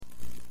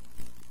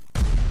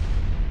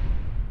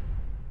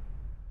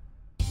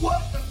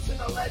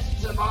the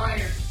Legends of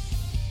Iron.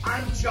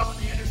 I'm John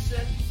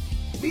Anderson.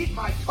 Meet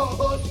my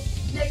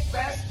co-hosts, Nick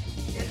Best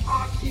and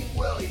Akeem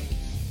Williams.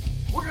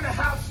 We're going to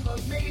have some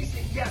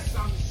amazing guests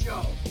on the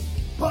show.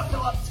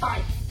 Buckle up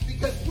tight,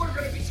 because we're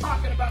going to be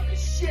talking about the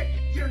shit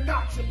you're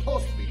not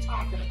supposed to be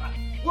talking about.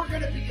 We're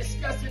going to be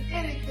discussing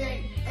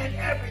anything and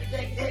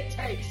everything it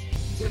takes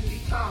to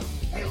become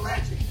a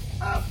Legend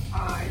of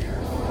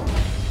Iron.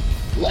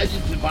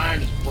 Legends of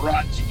Iron is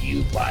brought to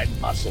you by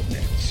Muscle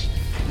Mints.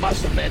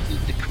 Muscle Mints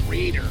is the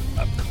creator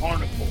of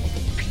Carnivore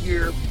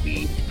Pure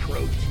Beef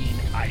Protein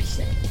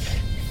Icing.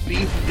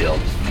 Beef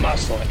builds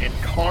muscle, and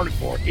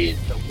Carnivore is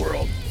the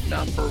world's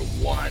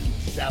 #1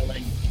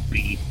 selling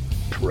beef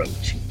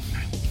protein.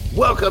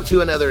 Welcome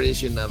to another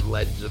edition of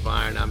Legends of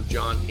Iron. I'm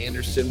John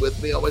Anderson.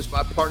 With me always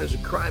my partners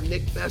in crime,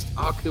 Nick Best,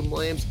 Akeem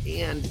Williams,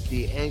 and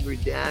the angry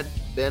dad,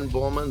 Ben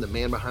Bowman, the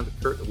man behind the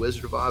curtain, the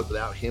Wizard of Oz.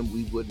 Without him,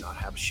 we would not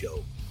have a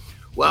show.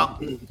 Well,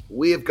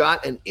 we have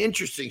got an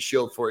interesting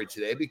show for you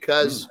today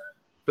because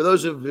for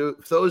those of you,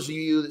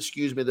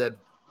 that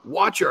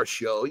watch our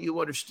show,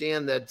 you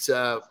understand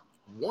that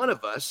one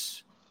of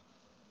us,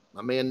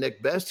 my man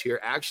Nick Best here,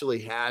 actually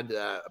had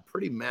a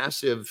pretty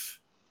massive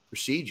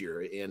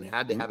procedure and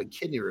had to have a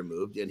kidney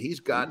removed, and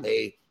he's got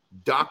a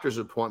doctor's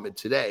appointment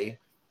today.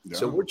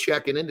 So we're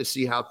checking in to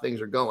see how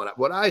things are going.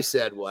 What I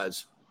said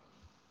was,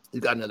 he's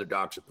got another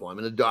doctor's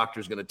appointment. The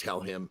doctor's going to tell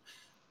him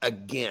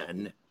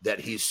again that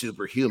he's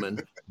superhuman,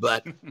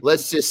 but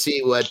let's just see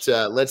what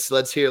let's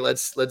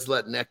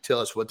let Nick tell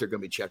us what they're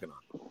going to be checking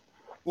on.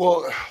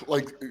 Well,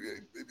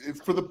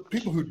 for the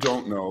people who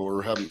don't know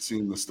or haven't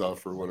seen the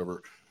stuff or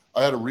whatever,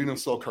 I had a renal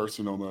cell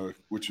carcinoma,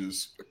 which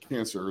is a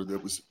cancer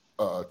that was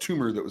a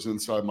tumor that was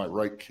inside my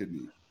right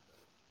kidney.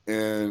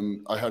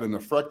 And I had a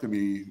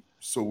nephrectomy.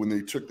 So when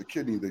they took the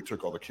kidney, they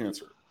took all the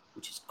cancer,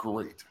 which is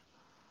great.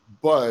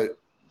 But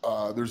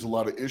there's a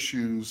lot of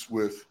issues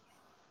with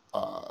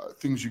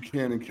things you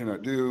can and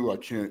cannot do. I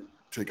can't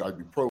take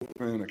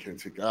ibuprofen. I can't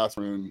take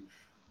aspirin.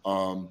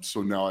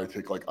 So now I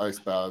take like ice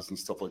baths and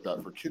stuff like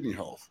that for kidney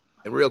health.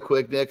 And real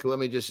quick, Nick, let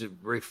me just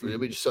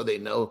so they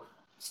know,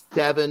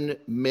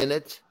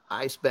 7-minute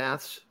ice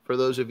baths for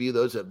those of you.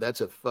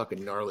 That's a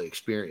fucking gnarly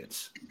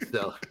experience.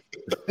 So,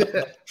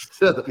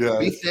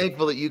 Be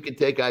thankful that you can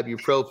take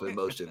ibuprofen,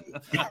 most of you.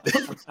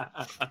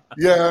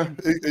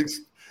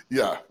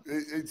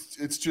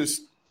 It's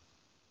just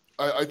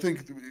I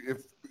think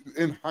if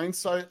in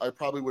hindsight I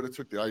probably would have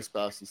took the ice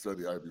baths instead of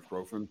the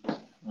ibuprofen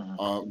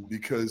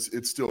because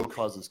it still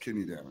causes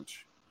kidney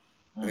damage,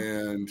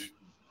 and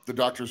the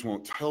doctors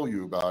won't tell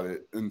you about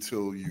it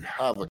until you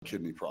have a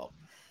kidney problem.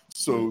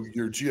 So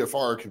your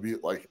GFR could be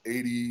at like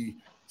 80,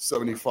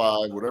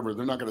 75, whatever.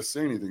 They're not going to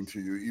say anything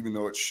to you, even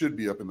though it should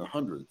be up in the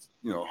hundreds,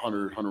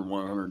 100, 101,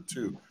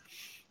 102.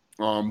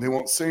 They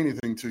won't say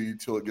anything to you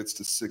till it gets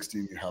to 60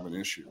 and you have an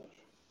issue.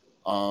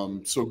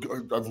 So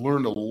I've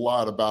learned a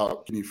lot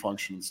about kidney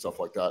function and stuff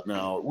like that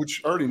now,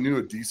 which I already knew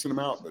a decent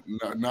amount, but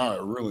now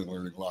I'm really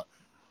learning a lot.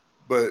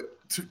 But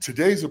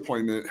today's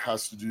appointment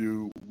has to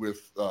do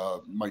with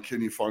my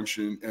kidney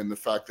function and the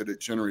fact that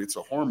it generates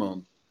a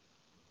hormone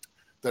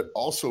that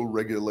also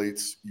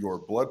regulates your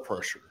blood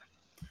pressure.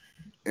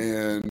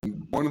 And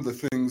one of the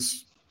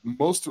things,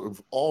 most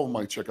of all of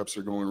my checkups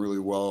are going really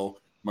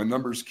well. My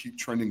numbers keep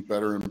trending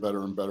better and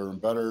better and better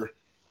and better.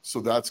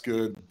 So that's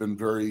good. Been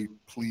very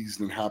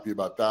pleased and happy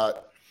about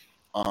that.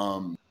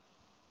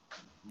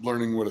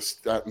 Learning what a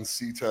cystatin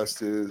C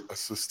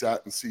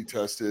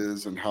test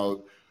is and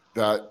how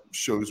that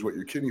shows what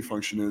your kidney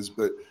function is.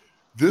 But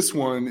this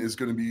one is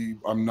going to be,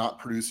 I'm not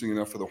producing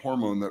enough of the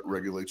hormone that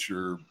regulates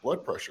your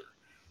blood pressure.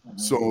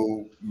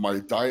 So my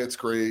diet's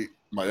great.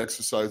 My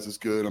exercise is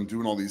good. I'm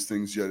doing all these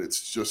things, yet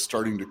it's just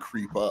starting to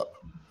creep up.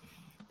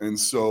 And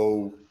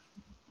so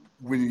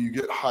when you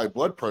get high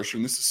blood pressure,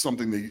 and this is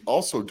something they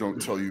also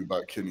don't tell you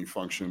about kidney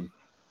function,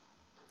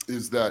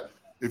 is that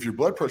if your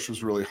blood pressure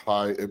is really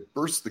high, it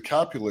bursts the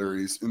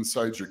capillaries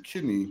inside your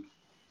kidney.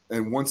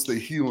 And once they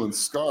heal and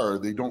scar,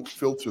 they don't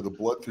filter the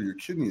blood through your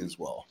kidney as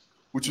well,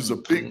 which is a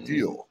big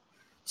deal.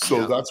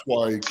 So that's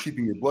why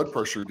keeping your blood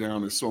pressure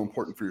down is so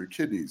important for your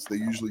kidneys. They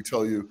usually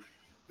tell you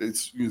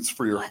it's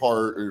for your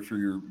heart or for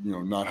your,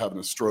 not having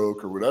a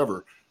stroke or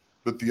whatever.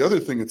 But the other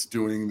thing it's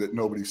doing that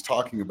nobody's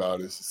talking about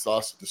is it's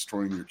also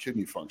destroying your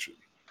kidney function.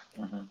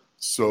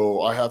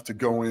 So I have to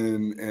go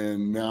in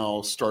and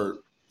now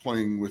start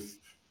playing with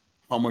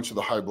how much of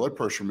the high blood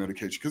pressure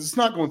medication, because it's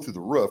not going through the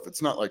roof.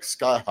 It's not like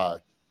sky high,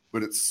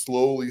 but it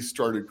slowly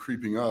started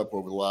creeping up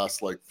over the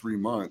last 3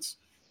 months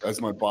as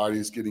my body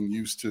is getting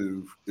used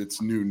to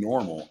its new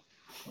normal.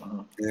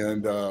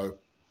 And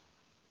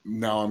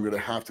now I'm going to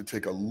have to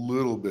take a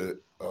little bit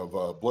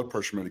of blood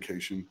pressure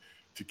medication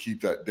to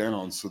keep that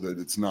down so that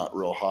it's not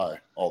real high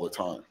all the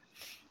time,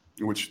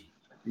 which,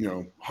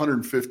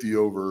 150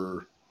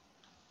 over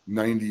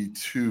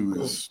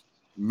 92 is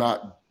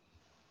not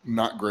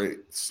great.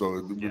 So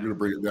we're going to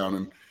bring it down.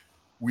 And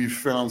we've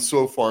found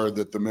so far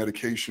that the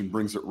medication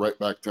brings it right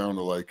back down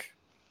to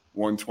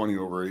 120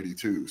 over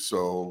 82.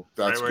 So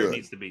that's right where good. It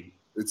needs to be.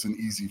 It's an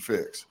easy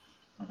fix.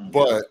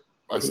 But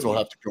I still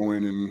have to go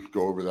in and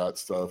go over that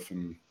stuff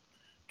and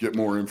get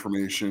more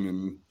information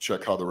and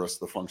check how the rest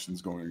of the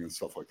function's going and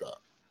stuff like that.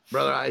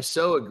 Brother, I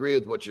so agree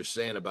with what you're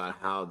saying about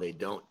how they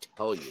don't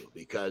tell you,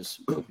 because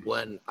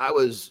when I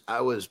was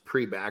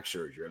pre-back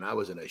surgery and I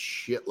was in a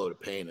shitload of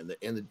pain,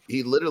 and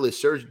he literally,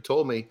 surgeon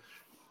told me,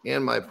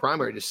 and my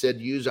primary just said,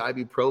 use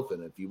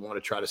ibuprofen if you want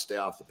to try to stay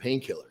off the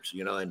painkillers,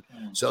 and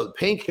so the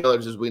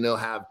painkillers, as we know,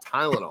 have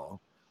Tylenol,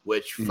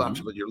 which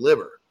fucks with your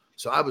liver.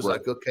 So I was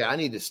like, okay, I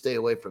need to stay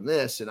away from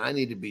this, and I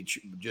need to be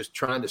just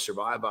trying to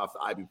survive off the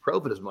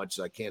ibuprofen as much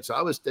as I can.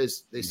 So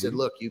they said,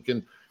 look, you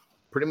can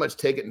pretty much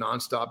take it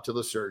nonstop till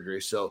the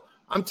surgery. So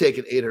I'm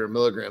taking 800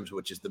 milligrams,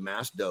 which is the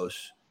mass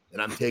dose,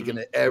 and I'm taking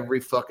it every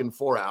fucking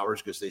 4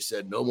 hours because they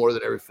said no more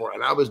than every 4.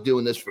 And I was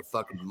doing this for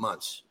fucking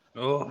months.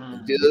 Oh,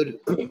 and dude,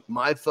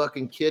 my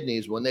fucking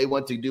kidneys, when they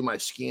went to do my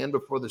scan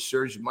before the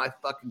surgery, my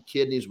fucking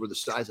kidneys were the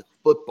size of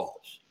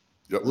footballs.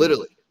 Yep.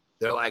 Literally.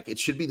 They're like, it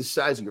should be the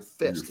size of your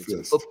fist. It's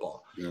a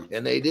football. Yeah.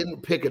 And they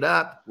didn't pick it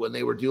up when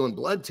they were doing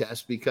blood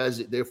tests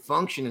because they're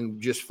functioning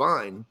just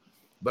fine.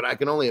 But I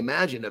can only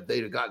imagine if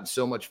they'd have gotten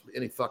so much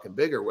any fucking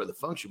bigger where the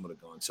function would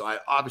have gone. So I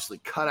obviously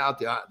cut out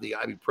the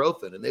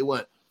ibuprofen, and they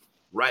went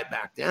right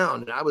back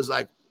down. And I was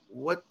like,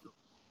 what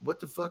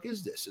the fuck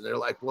is this? And they're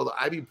like, well, the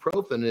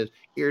ibuprofen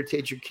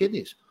irritates your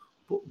kidneys.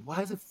 But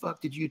why the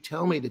fuck did you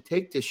tell me to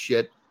take this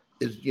shit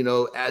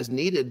as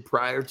needed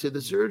prior to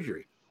the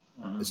surgery?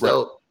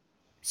 So,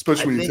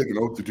 especially when you take an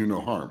oath to do no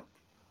harm.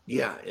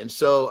 Yeah. And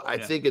so I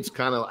think it's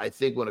I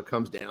think when it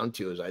comes down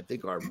to is I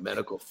think our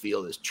medical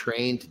field is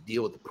trained to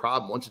deal with the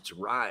problem once it's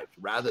arrived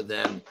rather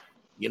than,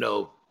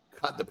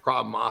 cut the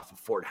problem off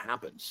before it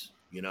happens,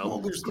 Well,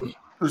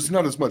 there's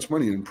not as much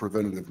money in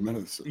preventative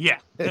medicine. Yeah.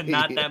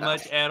 Not that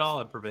much at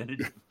all in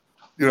preventative.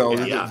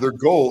 Their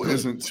goal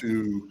isn't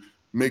to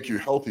make you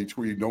healthy to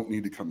where you don't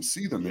need to come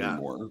see them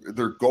anymore.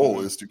 Their goal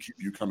is to keep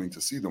you coming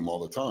to see them all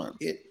the time.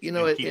 Keep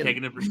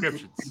taking the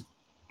prescriptions.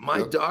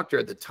 My doctor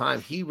at the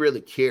time, he really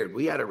cared.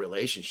 We had a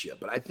relationship,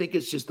 but I think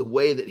it's just the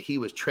way that he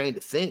was trained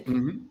to think.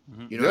 You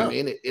know what I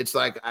mean? It's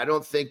like, I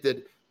don't think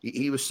that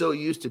he was so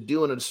used to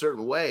doing it a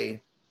certain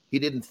way. He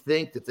didn't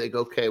think that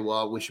okay,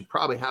 well, we should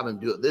probably have him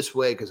do it this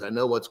way because I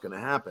know what's going to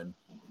happen,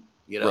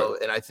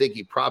 and I think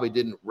he probably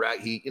didn't,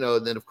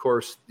 and then of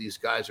course these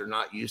guys are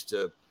not used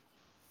to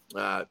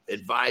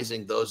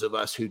advising those of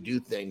us who do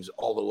things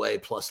all the way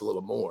plus a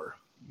little more.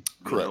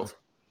 Correct.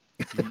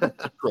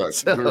 Correct.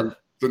 So,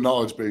 the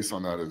knowledge base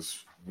on that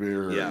is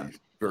very,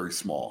 very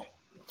small.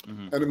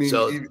 And I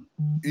mean,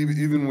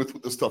 even with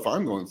the stuff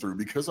I'm going through,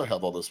 because I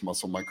have all this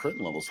muscle, my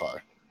creatine level's high.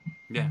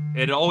 Yeah,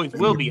 it always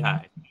will be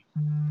high.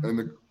 And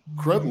the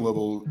creatine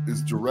level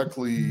is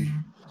directly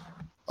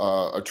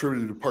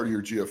attributed to part of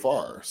your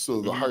GFR. So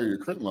the higher your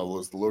creatine level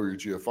is, the lower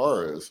your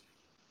GFR is.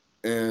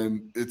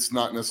 And it's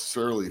not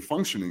necessarily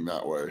functioning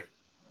that way.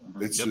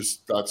 It's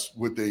just that's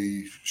what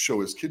they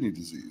show as kidney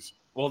disease.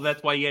 Well,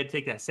 that's why you had to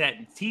take that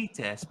SAT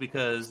test,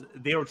 because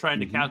they were trying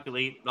to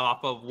calculate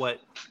off of what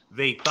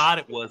they thought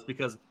it was,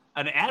 because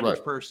an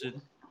average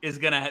person is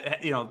going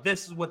to,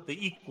 this is what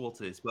the equal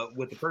is. But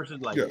with the person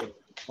with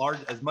large,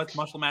 as much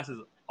muscle mass as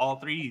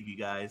all three of you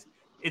guys,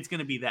 it's going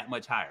to be that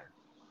much higher.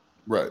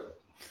 Right.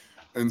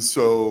 And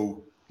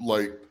so,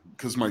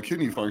 because my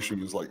kidney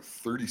function is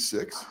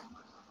 36,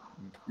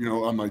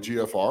 on my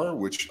GFR,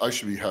 which I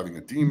should be having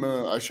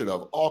edema. I should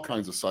have all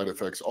kinds of side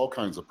effects, all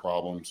kinds of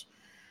problems.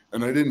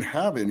 And I didn't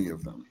have any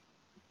of them.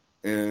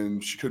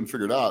 And she couldn't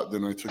figure it out.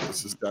 Then I took the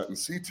cystatin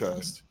C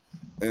test,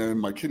 and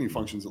my kidney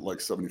functions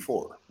at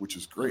 74, which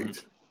is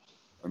great.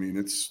 I mean,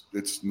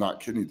 it's not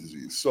kidney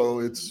disease. So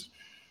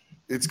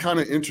it's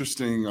kind of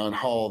interesting on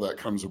how all that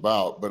comes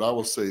about. But I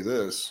will say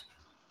this,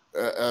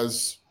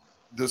 as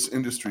this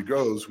industry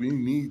goes, we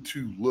need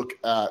to look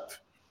at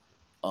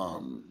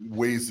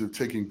ways of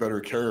taking better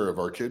care of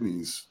our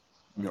kidneys,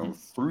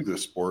 through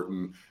this sport,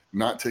 and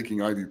not taking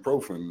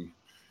ibuprofen.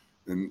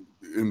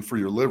 And for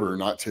your liver,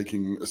 not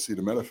taking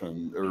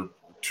acetaminophen are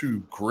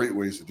two great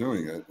ways of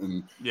doing it.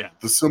 And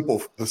the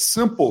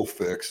simple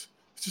fix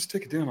is just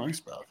take a damn ice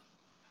bath.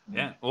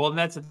 Yeah. Well, and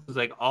that's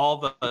all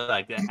the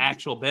the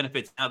actual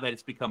benefits. Now that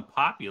it's become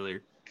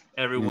popular,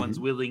 everyone's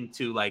willing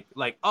to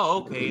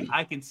oh, okay,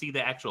 I can see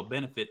the actual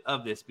benefit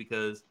of this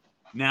because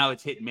now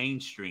it's hit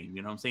mainstream.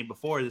 You know what I'm saying?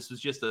 Before, this was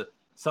just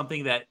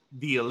something that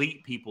the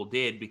elite people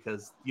did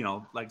because,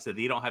 like I said,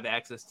 they don't have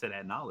access to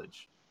that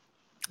knowledge.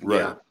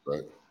 Right.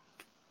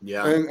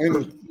 Yeah.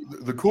 And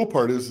the cool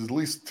part is, at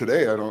least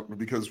today,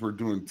 because we're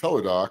doing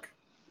teledoc,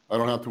 I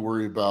don't have to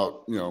worry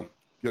about,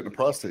 getting a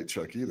prostate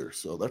check either.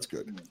 So that's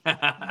good.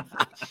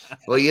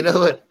 Well, you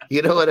know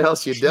what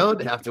else you don't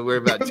have to worry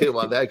about too?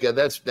 Well,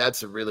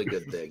 that's a really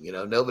good thing.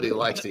 Nobody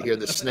likes to hear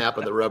the snap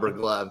of the rubber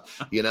glove,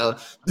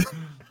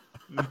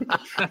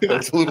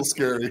 It's a little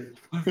scary.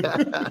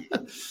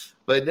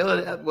 But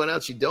what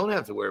else you don't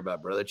have to worry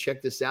about, brother?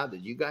 Check this out.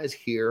 Did you guys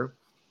hear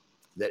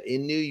that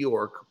in New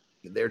York,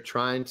 they're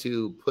trying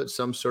to put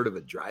some sort of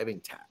a driving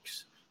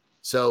tax?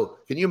 So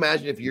can you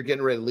imagine if you're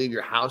getting ready to leave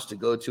your house to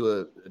go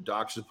to a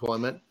doctor's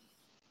appointment,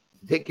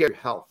 take care of your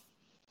health,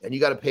 and you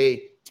got to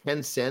pay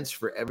 10 cents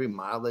for every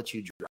mile that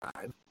you drive.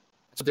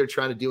 That's what they're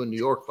trying to do in New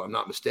York, if I'm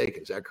not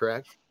mistaken. Is that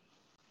correct?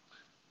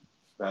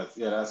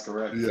 That's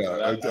correct. Yeah,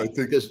 I think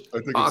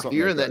Because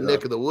you're in that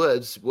neck of the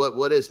woods.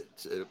 What is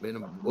it? I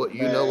mean,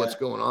 you know what's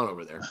going on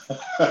over there.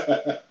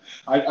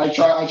 I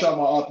try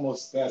my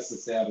utmost best to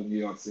stay out of New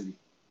York City.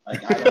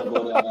 Like, I don't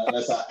go there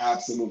unless I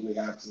absolutely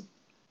have to.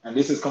 And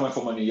this is coming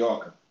from a New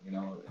Yorker. You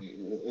know,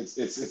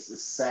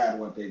 it's sad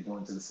what they're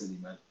doing to the city,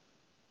 man.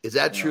 Is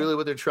that truly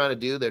what they're trying to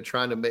do? They're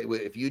trying to make,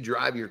 if you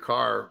drive your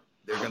car,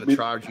 they're going to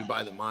charge you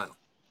by the mile.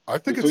 I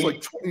think it's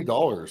like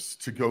 $20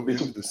 to go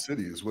into the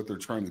city is what they're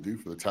trying to do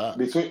for the tax.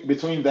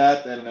 Between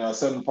that and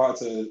certain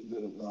parts of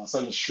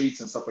certain streets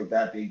and stuff like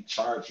that, they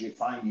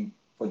fine you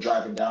for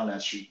driving down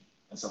that street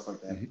and stuff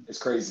like that. It's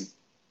crazy.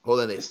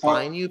 Hold on, they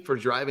fine you for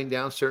driving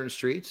down certain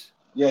streets?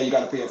 Yeah, you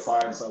got to pay a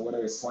fine. So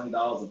whether it's $20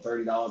 or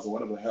 $30 or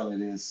whatever the hell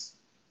it is,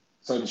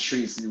 certain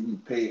streets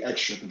you pay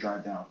extra to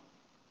drive down.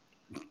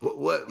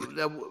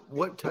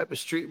 What type of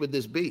street would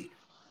this be?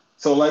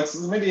 So like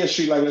maybe a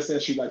street like, let's say a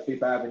street like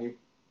Fifth Avenue.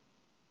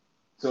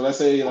 So let's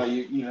say like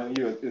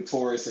you're a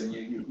tourist and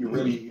you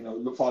really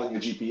you're following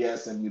your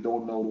GPS and you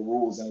don't know the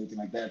rules and everything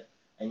like that,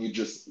 and you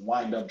just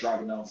wind up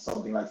driving down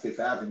something like Fifth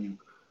Avenue,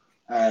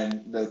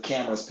 and the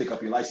cameras pick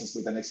up your license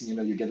plate. The next thing you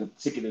know, you get a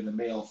ticket in the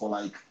mail for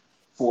like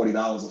 $40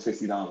 or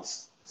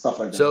 $50, stuff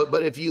like that. So,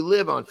 but if you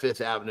live on Fifth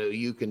Avenue,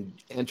 you can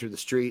enter the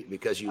street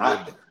because you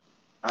live there.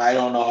 I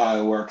don't know how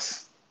it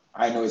works.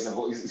 I know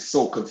it's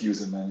so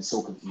confusing, man. It's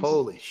so confusing.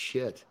 Holy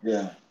shit.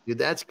 Yeah. Dude,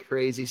 that's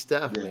crazy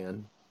stuff,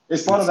 man.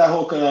 It's part of that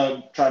whole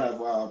trying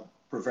to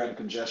prevent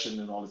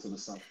congestion and all this other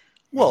stuff.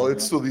 Well,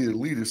 it's so the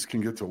elitists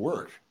can get to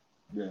work.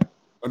 Yeah.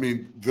 I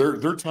mean,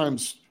 their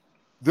times,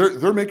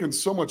 they're making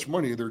so much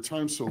money. Their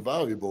time's so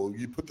valuable.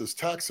 You put this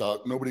tax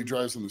out, nobody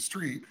drives in the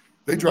street.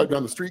 They drive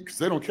down the street because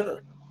they don't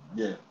care.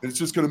 Yeah. It's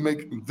just going to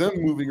make them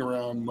moving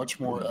around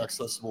much more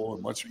accessible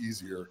and much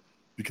easier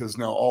because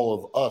now all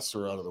of us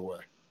are out of the way.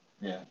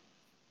 Yeah.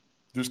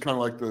 Just kind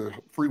of like the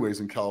freeways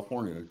in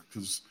California,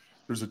 because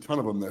there's a ton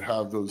of them that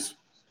have those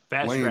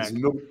fast lanes.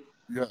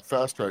 track.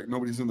 Fast track.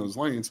 Nobody's in those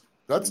lanes.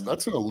 That's an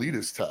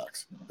elitist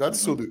tax. That's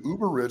so the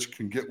uber rich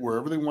can get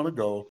wherever they want to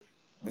go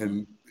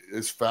and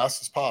as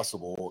fast as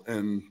possible.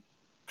 And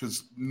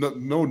because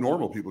no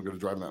normal people are going to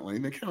drive in that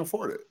lane. They can't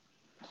afford it.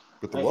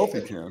 But the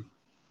wealthy can.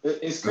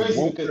 It's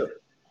crazy because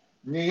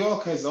New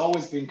York has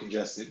always been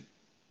congested.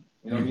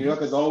 New York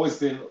has always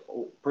been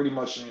pretty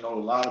much, a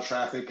lot of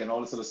traffic and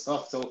all this other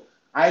stuff. So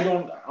I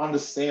don't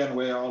understand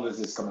where all this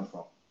is coming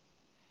from.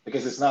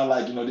 Because it's not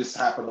like, this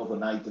happened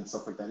overnight and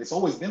stuff like that. It's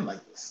always been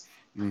like this.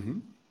 Mm-hmm.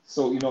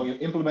 So, you're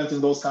implementing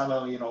those kind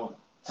of,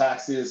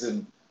 taxes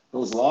and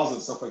those laws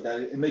and stuff like that.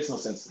 It makes no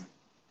sense to me.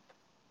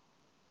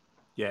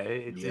 Yeah,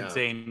 it's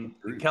insane.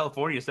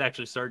 California is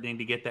actually starting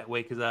to get that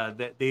way because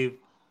they've,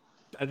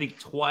 I think,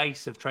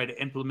 twice have tried to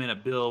implement a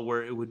bill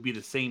where it would be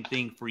the same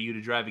thing for you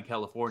to drive in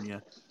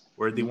California,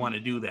 where they want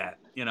to do that,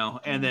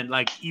 And then,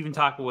 like, even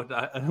talking with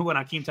when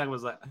Akeem talking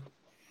was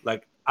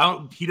like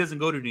he doesn't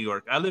go to New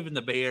York. I live in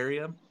the Bay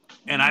Area,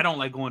 and I don't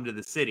like going to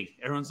the city.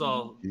 Everyone's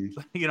all,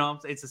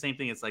 it's the same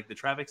thing. It's like the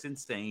traffic's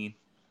insane.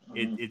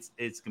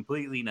 It's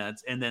completely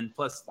nuts. And then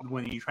plus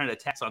when you're trying to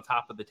tax on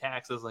top of the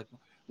tax, it's like,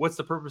 what's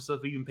the purpose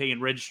of even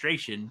paying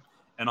registration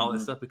and all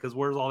that stuff? Because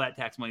where's all that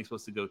tax money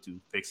supposed to go to?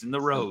 Fixing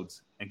the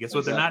roads. And guess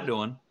what they're not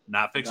doing?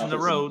 Not fixing the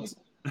roads.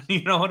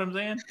 You know what I'm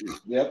saying?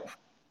 Yep.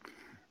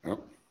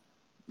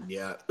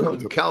 Yeah.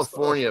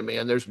 California,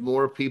 man, there's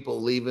more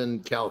people leaving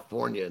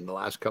California in the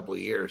last couple of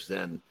years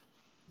than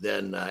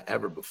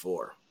ever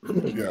before.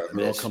 Yeah,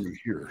 they're all coming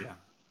here. Yeah.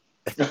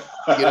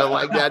 You don't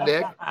like that,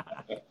 Nick?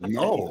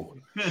 No.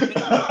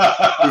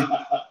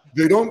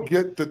 They don't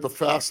get that the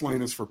fast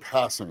lane is for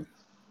passing.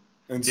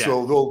 And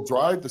so they'll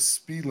drive the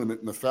speed limit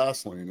in the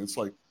fast lane. It's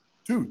like,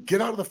 dude,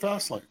 get out of the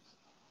fast lane.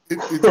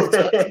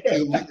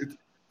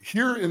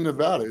 Here in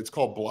Nevada, it's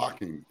called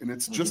blocking, and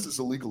it's just as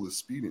illegal as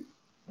speeding.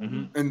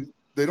 And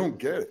they don't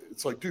get it.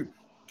 It's like, dude,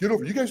 get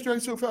over. You guys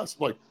drive so fast.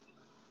 Like,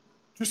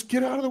 just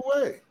get out of the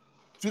way.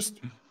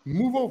 Just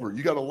move over.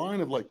 You got a line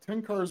of like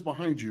 10 cars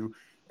behind you,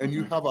 and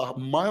you have a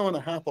mile and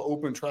a half of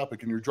open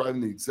traffic, and you're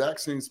driving the exact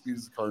same speed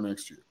as the car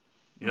next to you.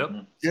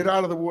 Yep. Get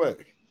out of the way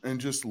and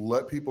just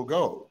let people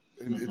go.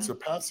 And it's a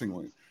passing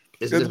lane.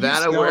 Is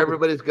Nevada where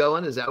everybody's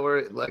going? Is that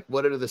where, like,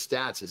 what are the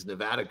stats? Is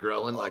Nevada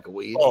growing like a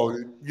weed? Oh,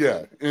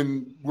 yeah.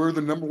 And we're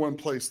the number one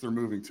place they're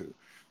moving to.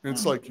 And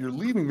it's like you're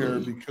leaving there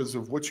because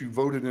of what you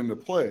voted into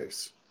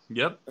place.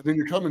 Yep. And then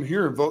you're coming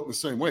here and voting the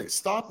same way.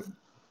 Stop it.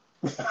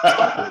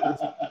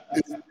 Stop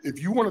it.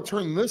 If you want to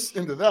turn this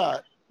into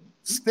that,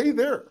 stay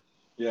there.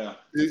 Yeah.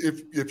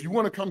 If you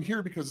want to come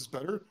here because it's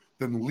better,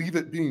 then leave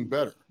it being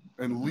better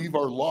and leave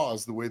our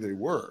laws the way they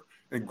were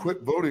and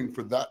quit voting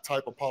for that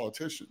type of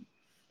politician.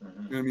 You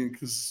know what I mean?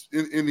 Because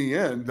in the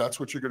end, that's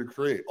what you're going to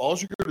create. All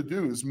you're going to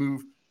do is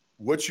move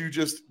what you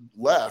just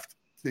left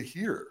to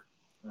here.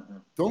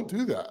 Don't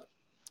do that.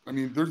 I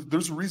mean,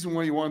 there's a reason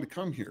why you wanted to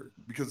come here,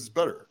 because it's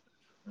better.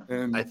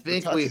 And I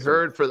think we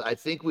heard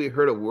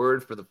a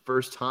word for the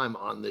first time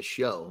on this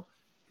show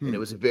And it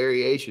was a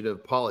variation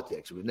of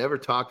politics. We've never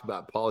talked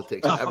about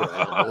politics ever,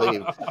 I don't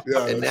believe.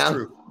 Yeah, And that's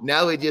true.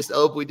 now we just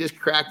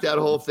cracked that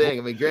whole thing.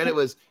 I mean, granted,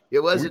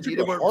 it wasn't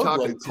you weren't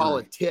talking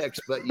politics,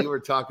 but you were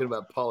talking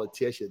about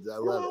politicians. I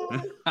love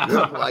it.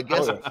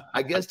 Well,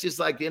 I guess just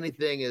like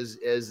anything, as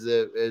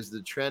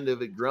the trend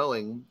of it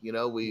growing,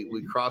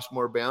 we cross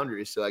more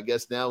boundaries. So I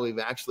guess now we've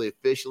actually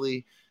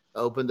officially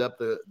opened up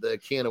the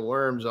can of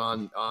worms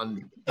on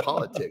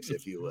politics,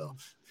 if you will.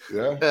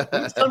 Yeah,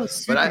 it's kind of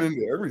seeping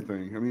into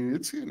everything. I mean,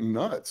 it's getting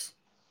nuts.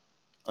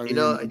 You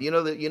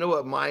know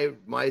what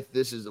my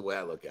this is the way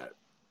I look at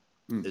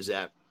it is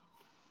that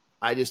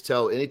I just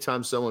tell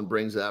anytime someone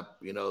brings up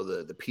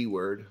the P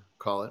word,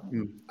 call it,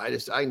 I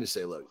can just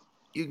say, look,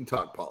 you can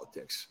talk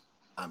politics,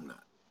 I'm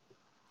not.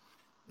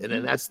 And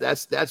then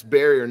that's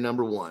barrier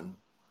number one.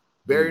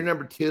 Barrier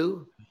number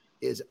two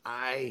is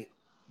I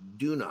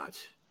do not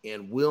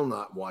and will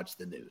not watch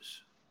the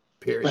news.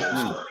 Period.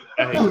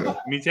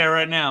 Me too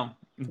right now.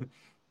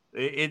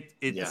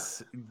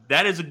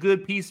 That is a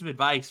good piece of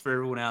advice for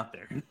everyone out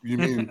there. You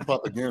mean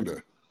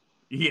propaganda?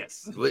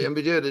 Yes. Well,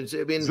 dude,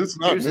 it's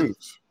not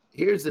news.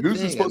 Here's the news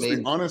thing. Is supposed to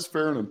be honest,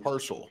 fair, and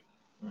impartial.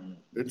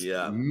 It's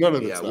none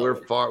of it.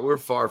 We're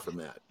far from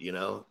that,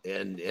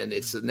 and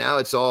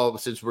it's all,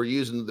 since we're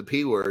using the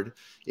P word,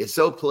 it's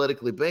so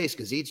politically based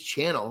because each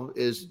channel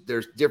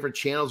there's different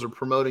channels are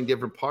promoting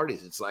different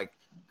parties. It's like,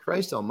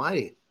 Christ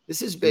almighty.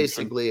 This is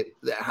basically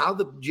how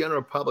the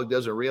general public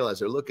doesn't realize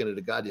they're looking at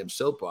a goddamn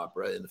soap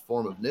opera in the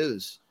form of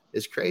news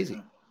is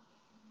crazy.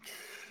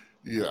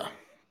 Yeah.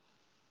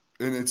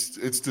 And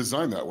it's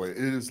designed that way. It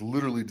is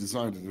literally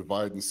designed to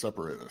divide and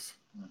separate us.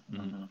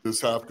 Mm-hmm. This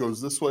half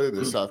goes this way.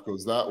 This half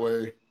goes that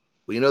way.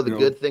 Well, the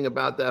good thing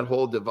about that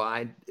whole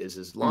divide is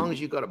as long as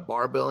you got a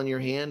barbell in your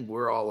hand,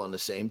 we're all on the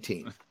same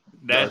team.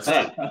 That's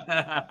it.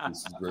 This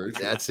is very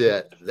true. That's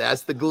it.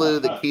 That's the glue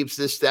that keeps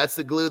this. That's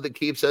the glue that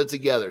keeps us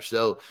together.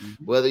 So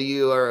whether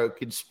you are a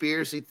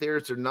conspiracy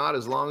theorist or not,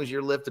 as long as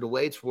you're lifting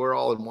weights, we're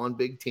all in one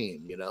big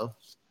team.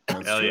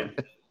 Hell yeah.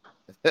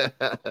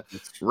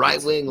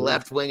 Right wing,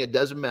 left wing, it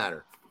doesn't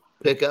matter.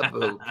 Pick up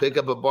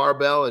a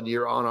barbell, and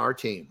you're on our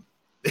team.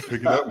 Pick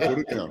it up and put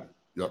it down.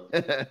 Yep.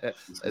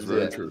 This is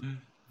very true.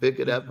 Pick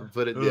it up and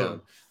put it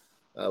down.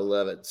 I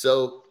love it.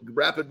 So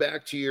wrap it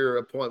back to your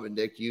appointment,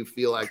 Nick. Do you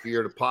feel like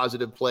you're in a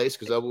positive place?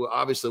 Because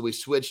obviously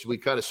we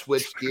kind of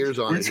switched gears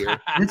on it here.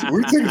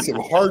 We're taking some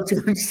hard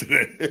turns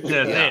today.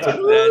 That's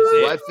it.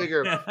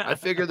 Well, I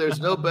figure there's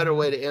no better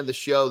way to end the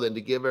show than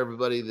to give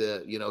everybody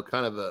the,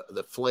 kind of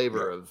the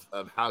flavor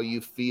of how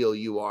you feel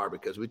you are,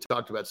 because we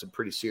talked about some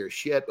pretty serious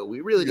shit, but we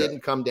really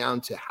didn't come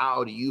down to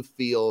how do you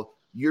feel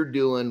you're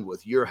doing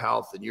with your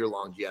health and your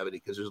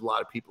longevity, because there's a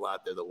lot of people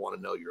out there that want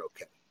to know you're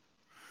okay.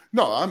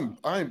 No, I'm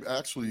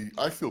actually,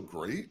 I feel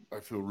great. I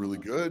feel really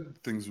good.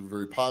 Things are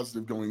very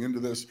positive going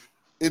into this.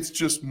 It's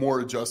just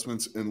more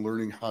adjustments and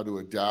learning how to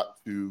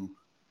adapt to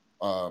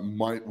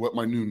what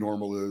my new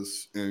normal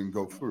is and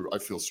go through. I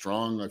feel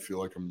strong. I feel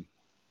like I'm,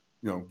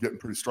 getting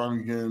pretty strong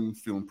again,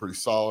 feeling pretty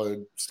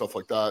solid, stuff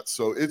like that.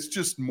 So it's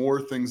just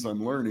more things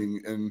I'm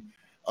learning, and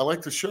I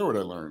like to share what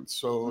I learned.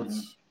 So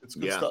it's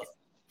good stuff.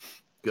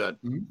 Good.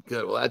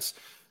 Good. Well,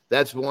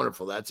 that's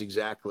wonderful. That's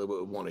exactly what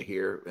we want to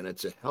hear. And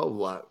it's a hell of a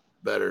lot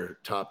better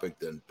topic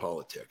than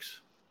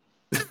politics.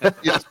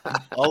 Yes,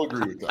 I'll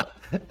agree with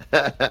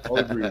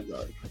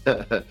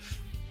that.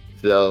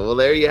 So, well,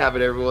 there you have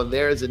it, everyone.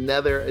 There is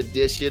another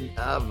edition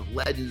of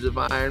Legends of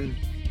Iron.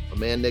 My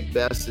man Nick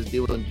Best is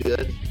doing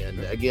good. And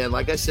again,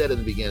 like I said in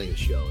the beginning of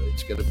the show,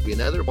 it's going to be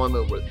another one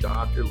where the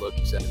doctor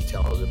looks at and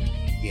tells him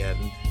again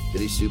that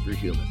he's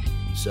superhuman.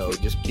 So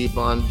just keep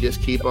on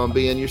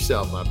being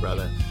yourself, my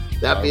brother.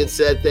 That being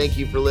said, thank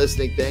you for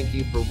listening. Thank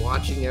you for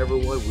watching,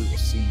 everyone. We will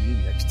see you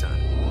next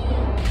time.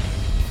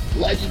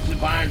 Legends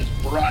of Iron is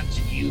brought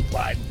to you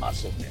by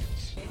Muscle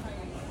Mints.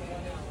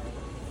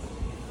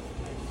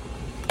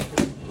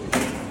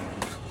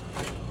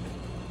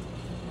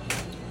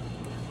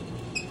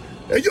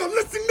 Hey, yo,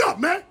 listen up,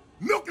 man.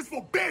 Milk is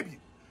for baby.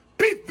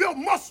 Beef built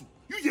muscle.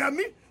 You hear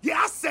me? Yeah,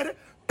 I said it.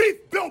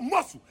 Beef built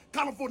muscle.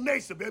 California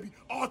Nation, baby.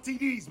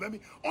 RTDs, baby.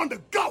 On the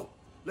go.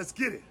 Let's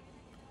get it.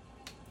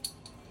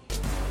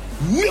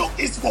 Milk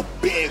is for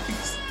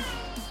babies.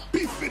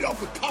 Beef it up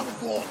with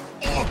carnivore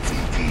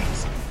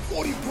RTDs.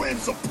 40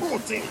 grams of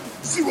protein,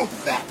 0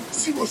 fat,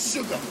 0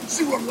 sugar,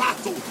 0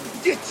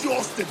 lactose. Get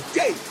yours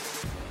today.